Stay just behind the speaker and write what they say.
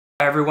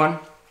Hi everyone,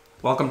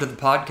 welcome to the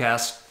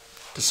podcast.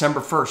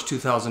 December 1st,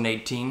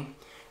 2018.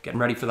 Getting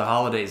ready for the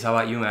holidays. How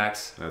about you,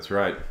 Max? That's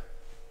right.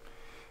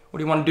 What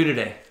do you want to do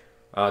today?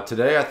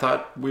 Today I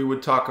thought we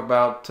would talk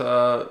about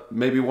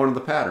maybe one of the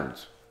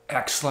patterns.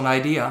 Excellent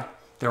idea.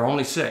 There are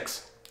only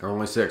 6. There are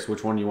only 6.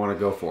 Which one do you want to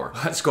go for?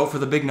 Let's go for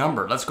the big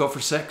number. Let's go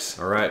for 6.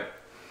 All right.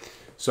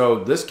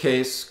 So this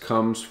case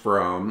comes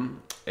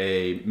from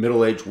a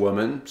middle-aged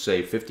woman,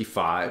 say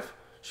 55.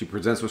 She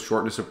presents with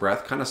shortness of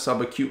breath, kind of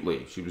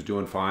subacutely. She was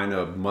doing fine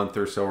a month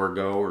or so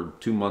ago or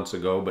 2 months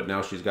ago, but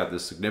now she's got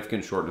this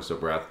significant shortness of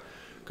breath.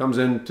 Comes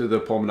into the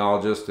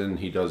pulmonologist and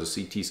he does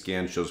a CT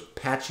scan, shows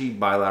patchy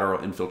bilateral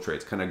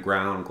infiltrates, kind of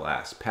ground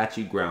glass,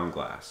 patchy ground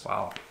glass.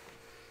 Wow.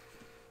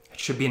 It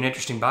should be an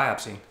interesting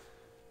biopsy.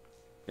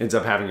 Ends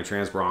up having a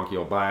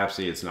transbronchial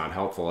biopsy. It's not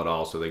helpful at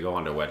all, so they go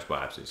on to wedge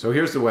biopsy. So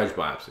here's the wedge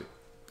biopsy.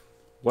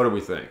 What do we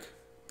think?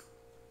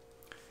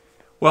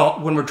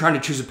 Well, when we're trying to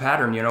choose a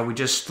pattern, we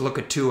just look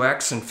at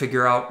 2x and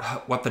figure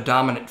out what the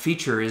dominant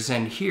feature is.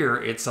 And here,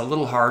 it's a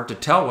little hard to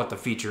tell what the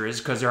feature is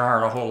because there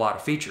aren't a whole lot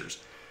of features.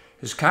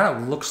 This kind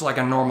of looks like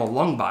a normal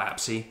lung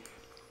biopsy.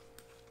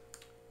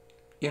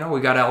 We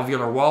got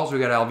alveolar walls, we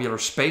got alveolar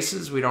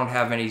spaces. We don't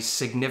have any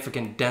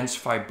significant dense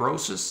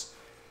fibrosis.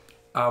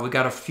 We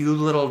got a few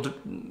little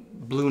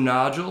blue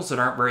nodules that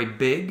aren't very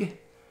big.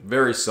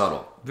 Very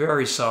subtle.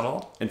 Very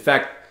subtle. In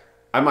fact,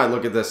 I might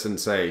look at this and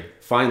say,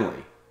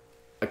 finally,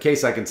 a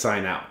case I can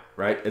sign out,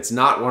 right? It's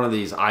not one of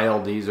these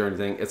ILDs or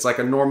anything. It's like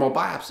a normal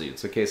biopsy.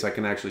 It's a case I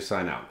can actually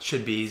sign out.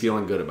 Should be easy.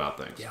 Feeling good about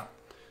things. Yeah.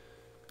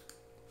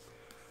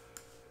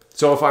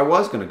 So if I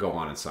was going to go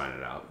on and sign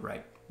it out,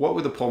 right, what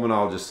would the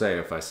pulmonologist say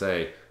if I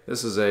say,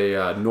 this is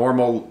a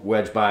normal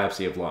wedge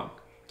biopsy of lung?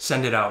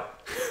 Send it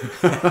out.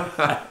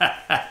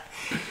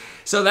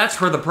 So that's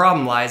where the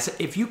problem lies.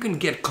 If you can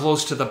get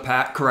close to the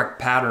correct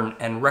pattern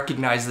and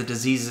recognize the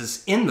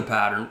diseases in the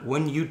pattern,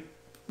 when you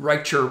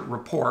write your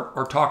report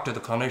or talk to the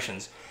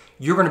clinicians,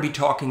 you're going to be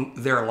talking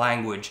their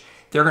language.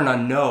 They're going to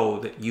know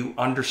that you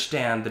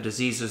understand the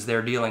diseases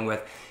they're dealing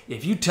with.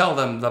 If you tell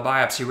them the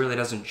biopsy really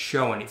doesn't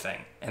show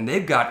anything, and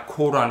they've got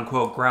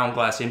quote-unquote ground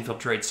glass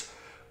infiltrates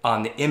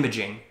on the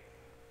imaging,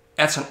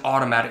 that's an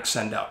automatic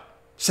send out.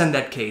 Send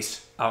that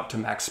case out to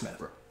Max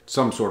Smith.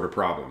 Some sort of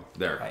problem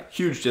there. Right.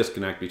 Huge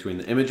disconnect between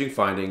the imaging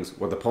findings,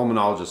 what the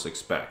pulmonologist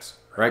expects,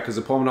 right? Because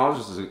the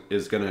pulmonologist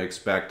is going to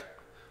expect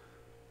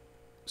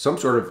some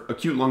sort of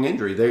acute lung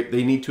injury.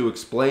 They need to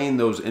explain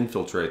those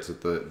infiltrates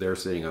that they're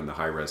seeing on the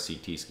high-res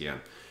CT scan.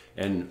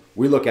 And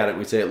we look at it and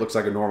we say it looks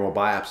like a normal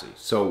biopsy.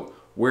 So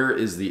where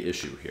is the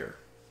issue here?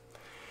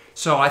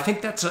 So I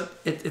think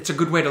it's a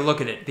good way to look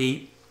at it.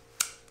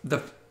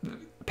 The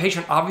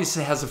patient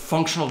obviously has a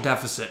functional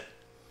deficit,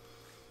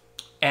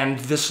 and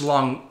this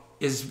lung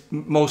is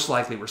most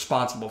likely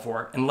responsible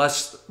for it,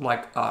 unless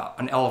like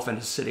an elephant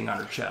is sitting on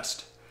her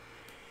chest.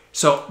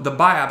 So the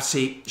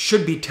biopsy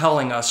should be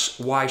telling us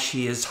why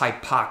she is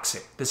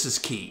hypoxic. This is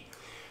key.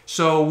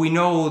 So we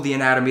know the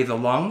anatomy of the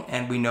lung,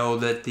 and we know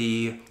that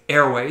the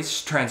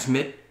airways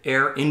transmit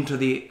air into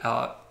the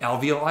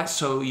alveoli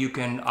so you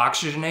can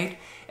oxygenate,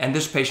 and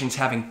this patient's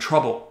having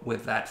trouble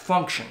with that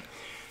function.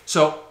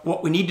 So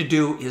what we need to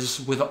do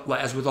is,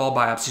 as with all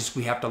biopsies,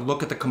 we have to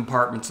look at the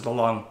compartments of the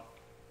lung.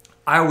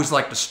 I always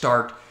like to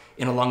start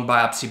in a lung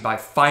biopsy by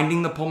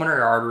finding the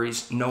pulmonary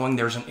arteries, knowing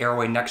there's an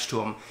airway next to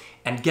them,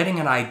 and getting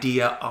an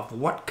idea of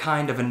what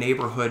kind of a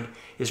neighborhood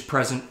is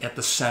present at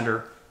the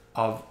center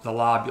of the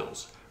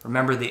lobules.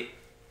 Remember, the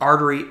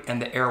artery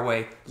and the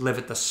airway live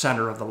at the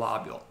center of the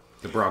lobule.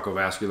 The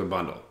bronchovascular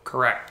bundle.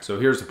 Correct. So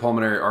here's the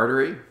pulmonary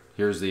artery,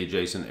 here's the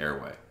adjacent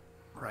airway.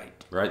 Right.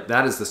 Right?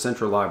 That is the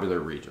central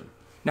lobular region.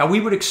 Now, we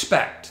would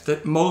expect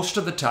that most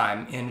of the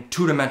time in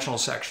two-dimensional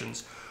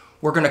sections,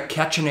 we're going to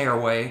catch an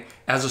airway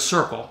as a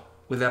circle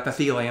with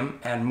epithelium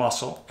and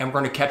muscle, and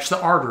we're going to catch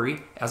the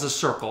artery as a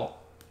circle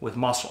with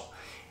muscle.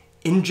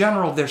 In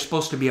general, they're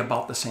supposed to be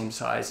about the same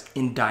size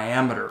in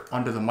diameter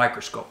under the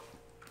microscope.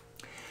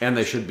 And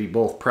they should be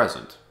both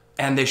present.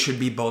 And they should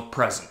be both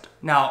present.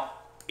 Now,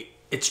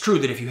 it's true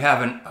that if you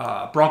have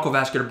a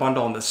bronchovascular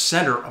bundle in the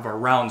center of a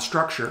round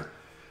structure,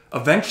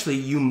 eventually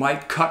you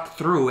might cut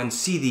through and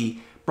see the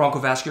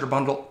bronchovascular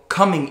bundle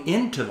coming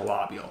into the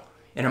lobule,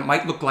 and it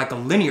might look like a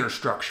linear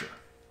structure.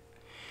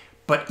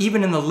 But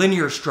even in the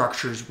linear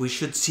structures, we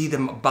should see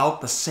them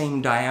about the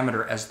same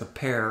diameter as the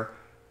pair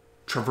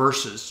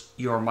traverses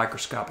your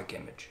microscopic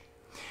image.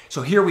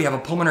 So here we have a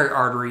pulmonary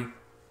artery,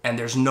 and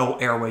there's no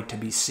airway to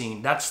be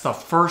seen. That's the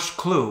first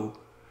clue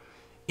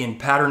in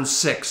pattern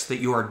 6 that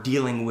you are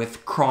dealing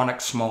with chronic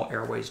small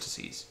airways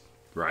disease.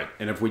 Right.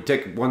 And if we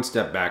take one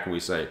step back and we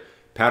say,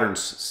 pattern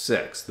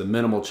 6, the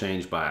minimal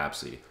change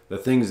biopsy, the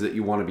things that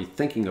you want to be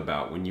thinking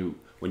about when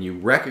you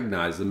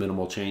recognize the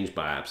minimal change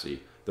biopsy,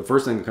 the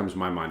first thing that comes to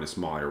my mind is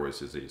small airways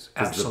disease.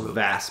 Because the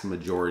vast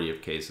majority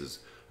of cases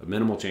of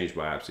minimal change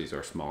biopsies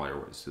are small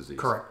airways disease.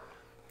 Correct.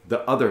 The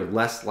other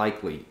less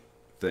likely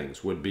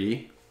things would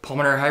be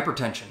pulmonary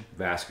hypertension,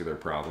 vascular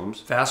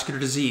problems, vascular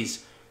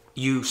disease.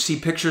 You see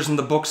pictures in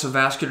the books of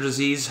vascular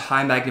disease,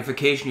 high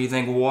magnification, you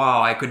think,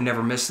 wow, I could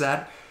never miss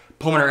that.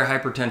 pulmonary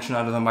hypertension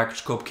under the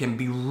microscope can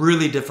be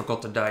really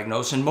difficult to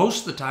diagnose. And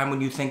most of the time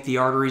when you think the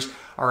arteries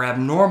are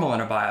abnormal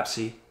in a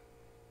biopsy,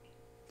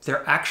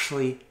 they're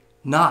actually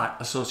not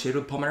associated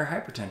with pulmonary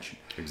hypertension.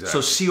 Exactly. So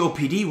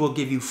COPD will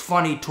give you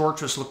funny,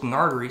 tortuous looking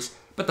arteries,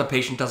 but the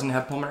patient doesn't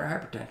have pulmonary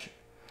hypertension.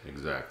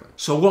 Exactly.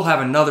 So we'll have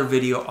another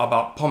video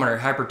about pulmonary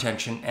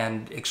hypertension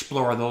and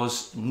explore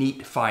those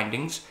neat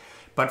findings.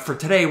 But for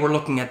today, we're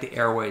looking at the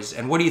airways.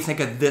 And what do you think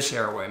of this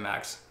airway,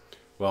 Max?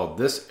 Well,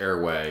 this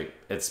airway,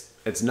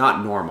 it's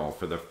not normal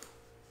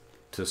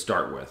to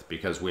start with,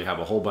 because we have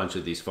a whole bunch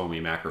of these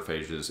foamy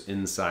macrophages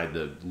inside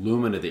the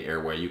lumen of the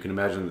airway. You can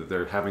imagine that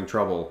they're having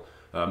trouble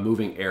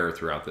moving air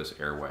throughout this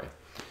airway.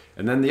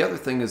 And then the other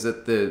thing is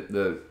that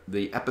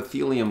the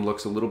epithelium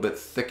looks a little bit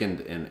thickened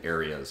in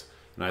areas.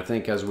 And I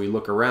think as we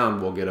look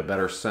around, we'll get a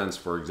better sense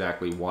for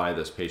exactly why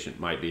this patient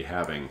might be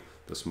having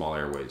the small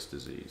airways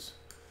disease.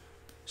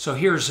 So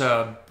here's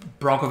a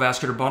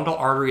bronchovascular bundle,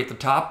 artery at the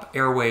top,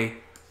 airway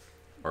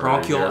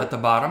bronchial at the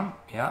bottom.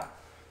 Yeah.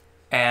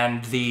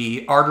 And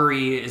the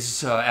artery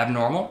is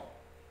abnormal,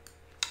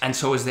 and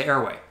so is the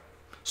airway.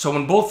 So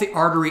when both the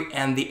artery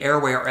and the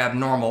airway are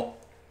abnormal,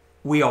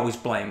 we always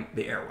blame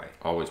the airway.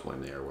 Always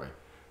blame the airway.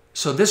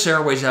 So this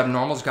airway is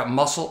abnormal. It's got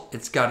muscle.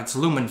 It's got its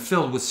lumen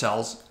filled with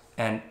cells,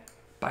 and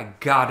by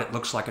God, it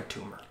looks like a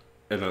tumor.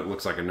 And it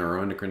looks like a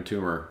neuroendocrine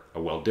tumor,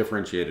 a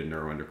well-differentiated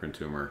neuroendocrine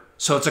tumor.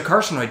 So it's a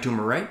carcinoid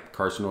tumor, right?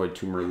 Carcinoid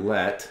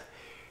tumorlet.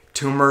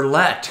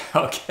 Tumorlet.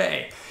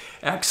 Okay.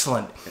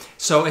 Excellent.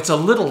 So it's a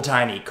little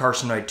tiny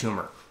carcinoid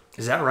tumor.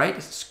 Is that right?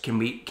 Can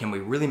we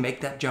really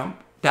make that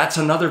jump? That's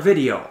another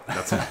video.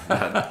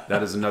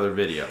 That is another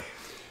video.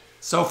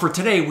 So for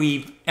today,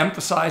 we've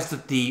emphasized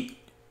that the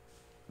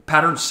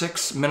pattern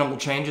 6 minimal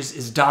changes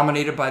is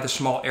dominated by the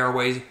small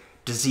airway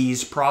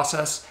disease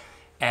process.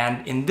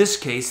 And in this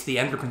case, the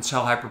endocrine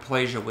cell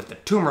hyperplasia with the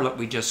tumor that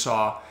we just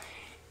saw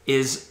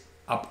is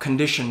a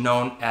condition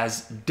known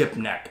as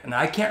DIPNEC. And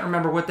I can't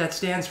remember what that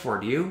stands for.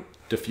 Do you?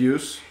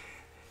 Diffuse,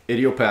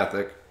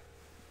 idiopathic,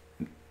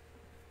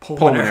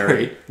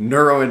 pulmonary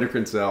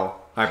neuroendocrine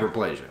cell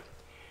hyperplasia.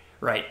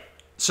 Right.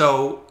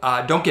 So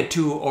don't get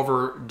too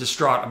over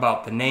distraught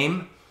about the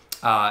name.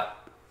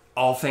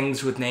 All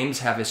things with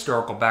names have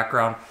historical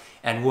background,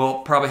 and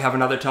we'll probably have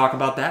another talk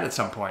about that at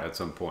some point. At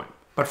some point.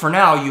 But for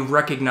now, you've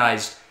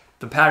recognized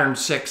the pattern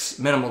 6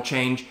 minimal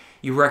change.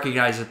 You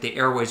recognize that the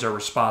airways are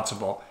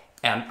responsible,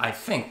 and I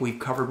think we've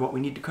covered what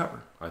we need to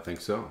cover. I think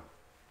so.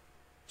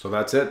 So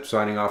that's it.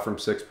 Signing off from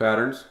 6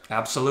 Patterns.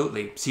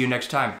 Absolutely. See you next time.